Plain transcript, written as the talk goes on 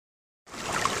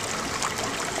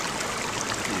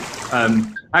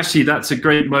Actually, that's a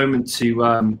great moment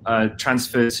to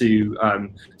transfer to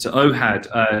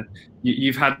Ohad.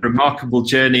 You've had a remarkable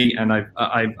journey, and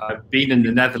I've been in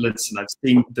the Netherlands and I've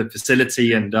seen the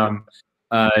facility, and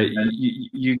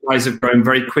you guys have grown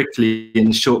very quickly in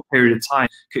a short period of time.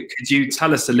 Could you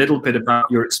tell us a little bit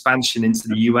about your expansion into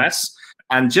the US,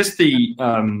 and just the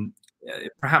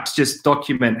perhaps just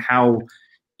document how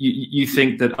you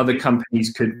think that other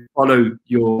companies could follow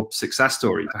your success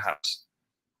story, perhaps?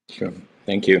 Sure.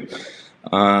 Thank you.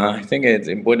 I think it's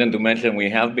important to mention we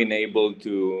have been able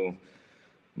to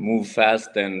move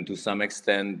fast and to some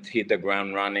extent hit the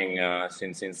ground running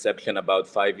since inception about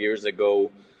 5 years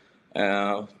ago.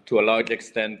 To a large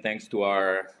extent, thanks to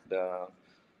the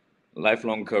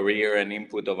lifelong career and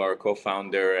input of our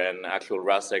co-founder and actual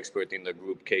RAS expert in the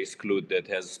group, Kees Kloet, that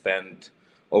has spent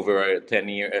over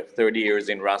 30 years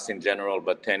in RAS in general,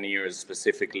 but 10 years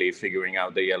specifically figuring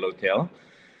out the yellowtail.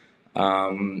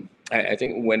 I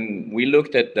think when we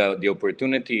looked at the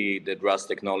opportunity that RAS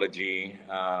technology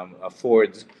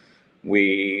affords,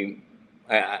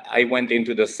 I went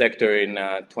into the sector in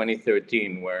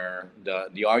 2013, where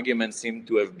the argument seemed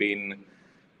to have been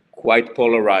quite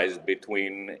polarized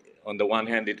between, on the one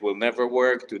hand, it will never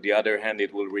work, to the other hand,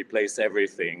 it will replace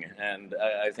everything. And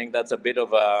I think that's a bit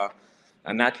of a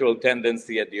natural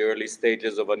tendency at the early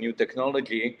stages of a new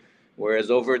technology, whereas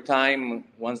over time,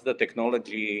 once the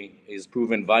technology is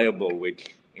proven viable,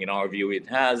 which in our view it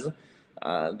has,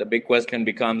 the big question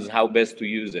becomes how best to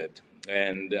use it.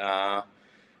 And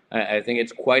I think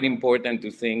it's quite important to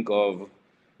think of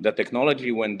the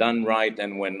technology, when done right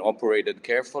and when operated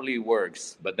carefully,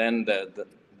 works. But then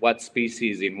what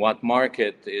species in what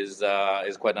market is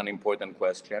quite an important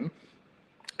question.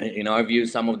 In our view,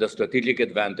 some of the strategic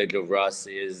advantage of RAS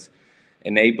is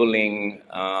enabling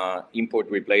import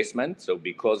replacement. So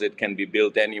because it can be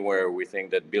built anywhere, we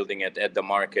think that building it at the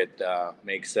market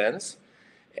makes sense.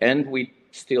 And we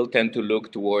still tend to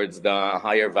look towards the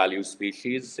higher value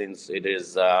species, since it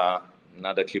is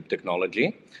not a cheap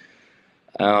technology.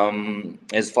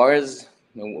 As far as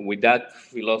with that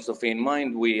philosophy in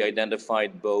mind, we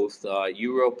identified both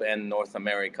Europe and North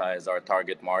America as our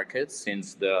target markets,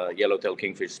 since the yellowtail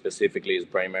kingfish specifically is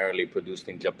primarily produced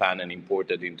in Japan and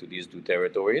imported into these two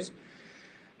territories.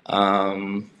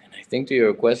 And I think to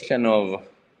your question of,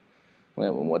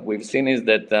 well, what we've seen is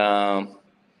that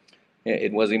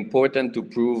it was important to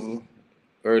prove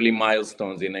early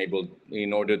milestones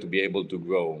in order to be able to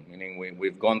grow. Meaning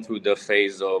we've gone through the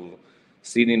phase of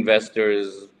seed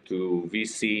investors to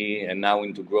VC and now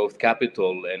into growth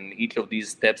capital, and each of these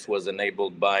steps was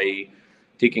enabled by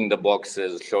ticking the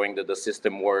boxes, showing that the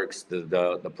system works,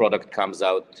 the product comes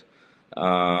out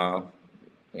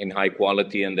in high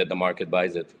quality, and that the market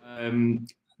buys it.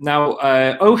 Now,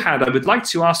 Ohad, I would like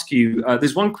to ask you,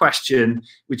 there's one question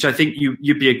which I think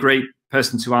you'd be a great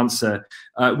person to answer.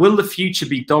 Will the future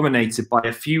be dominated by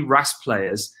a few RAS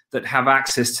players that have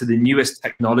access to the newest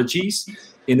technologies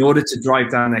in order to drive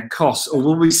down their costs, or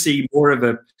will we see more of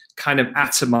a kind of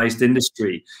atomized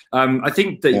industry? I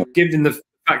think that given the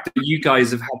fact that you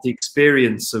guys have had the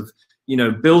experience of,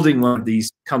 building one of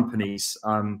these companies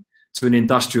to an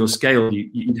industrial scale,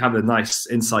 you'd have a nice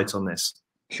insight on this.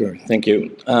 Sure, thank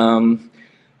you.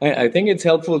 I think it's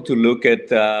helpful to look at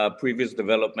previous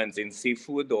developments in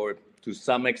seafood, or to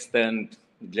some extent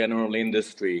general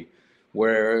industry,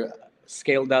 where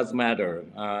scale does matter.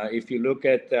 If you look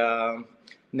at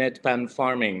net pan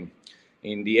farming,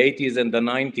 in the 80s and the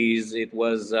 90s, it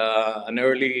was an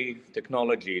early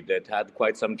technology that had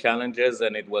quite some challenges,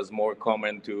 and it was more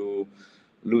common to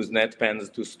lose net pans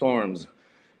to storms.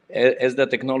 As the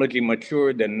technology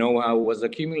matured and know-how was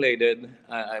accumulated,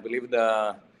 I believe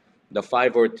the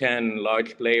 5 or 10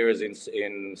 large players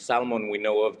in salmon we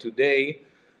know of today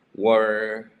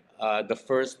were the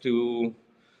first to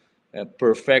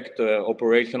perfect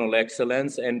operational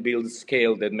excellence and build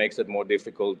scale that makes it more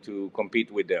difficult to compete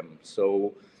with them.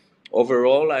 So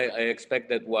overall, I expect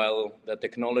that while the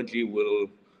technology will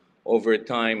over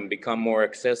time become more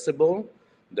accessible,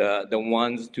 the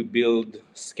ones to build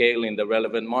scale in the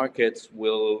relevant markets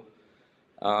will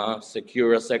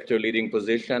secure a sector leading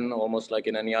position, almost like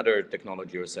in any other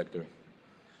technology or sector.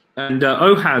 And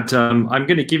Ohad, I'm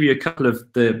going to give you a couple of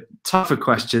the tougher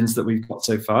questions that we've got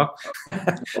so far.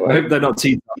 I hope they're not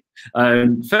too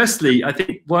tough. Firstly, I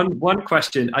think one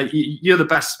question, you're the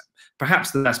best,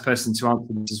 perhaps the best person to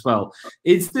answer this as well.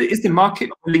 Is the market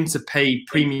willing to pay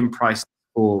premium price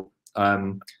for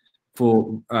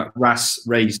RAS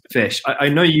raised fish? I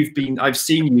know I've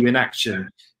seen you in action,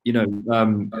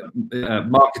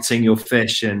 marketing your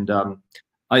fish, and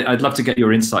I'd love to get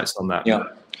your insights on that. Yeah.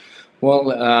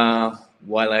 Well,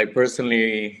 while I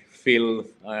personally feel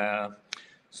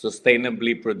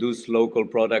sustainably produced local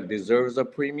product deserves a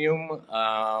premium.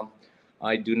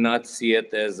 I do not see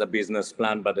it as a business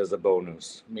plan, but as a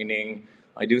bonus. Meaning,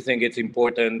 I do think it's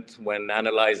important when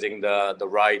analyzing the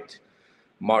right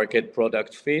market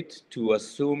product fit to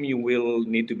assume you will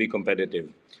need to be competitive.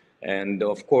 And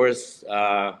of course,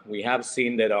 we have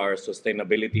seen that our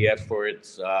sustainability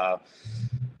efforts,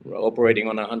 operating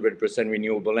on 100%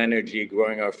 renewable energy,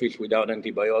 growing our fish without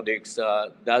antibiotics,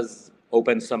 does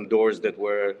open some doors that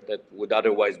would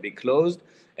otherwise be closed.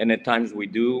 And at times we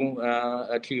do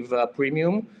achieve a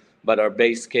premium, but our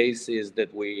base case is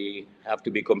that we have to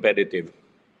be competitive.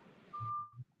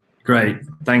 Great,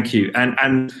 thank you.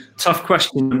 And tough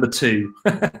question number 2.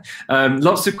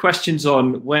 Lots of questions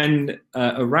on when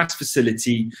a RAS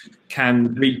facility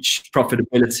can reach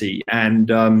profitability,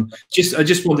 and I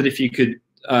just wondered if you could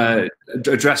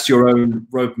address your own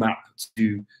roadmap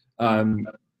to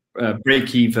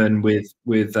break even with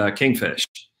Kingfish.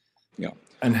 Yeah.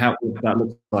 And how would that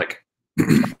look like?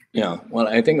 Yeah, well,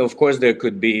 I think of course there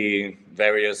could be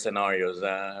various scenarios.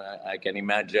 I can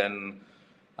imagine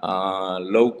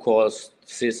low-cost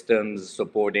systems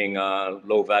supporting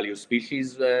low-value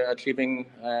species achieving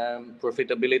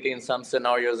profitability in some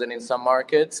scenarios and in some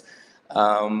markets.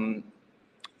 From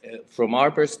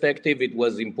our perspective, it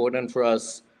was important for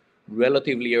us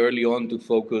relatively early on to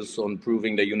focus on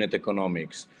proving the unit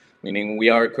economics, meaning we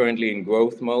are currently in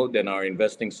growth mode and are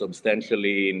investing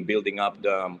substantially in building up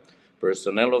the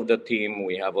personnel of the team.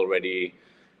 We have already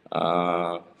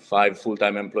 5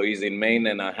 full-time employees in Maine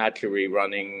and a hatchery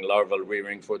running larval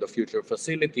rearing for the future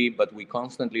facility, but we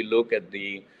constantly look at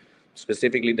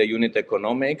specifically the unit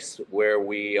economics where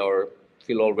we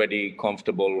feel already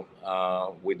comfortable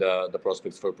with the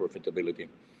prospects for profitability.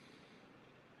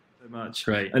 So much,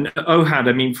 right? And Ohad,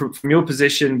 I mean, from your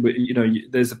position, you know,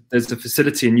 there's a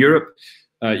facility in Europe.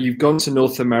 You've gone to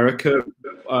North America.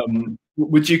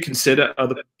 Would you consider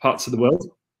other parts of the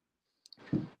world?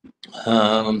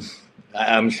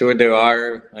 I'm sure there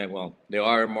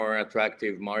are more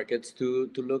attractive markets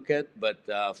to look at, but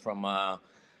from a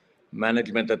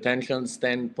management attention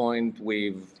standpoint,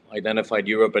 we've identified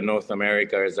Europe and North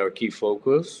America as our key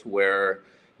focus, where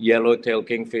yellowtail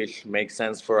kingfish makes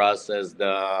sense for us as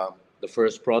the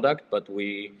first product, but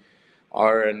we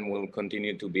are and will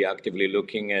continue to be actively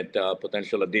looking at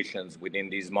potential additions within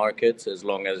these markets as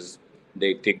long as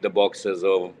they tick the boxes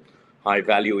of high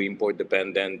value, import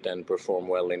dependent, and perform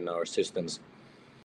well in our systems.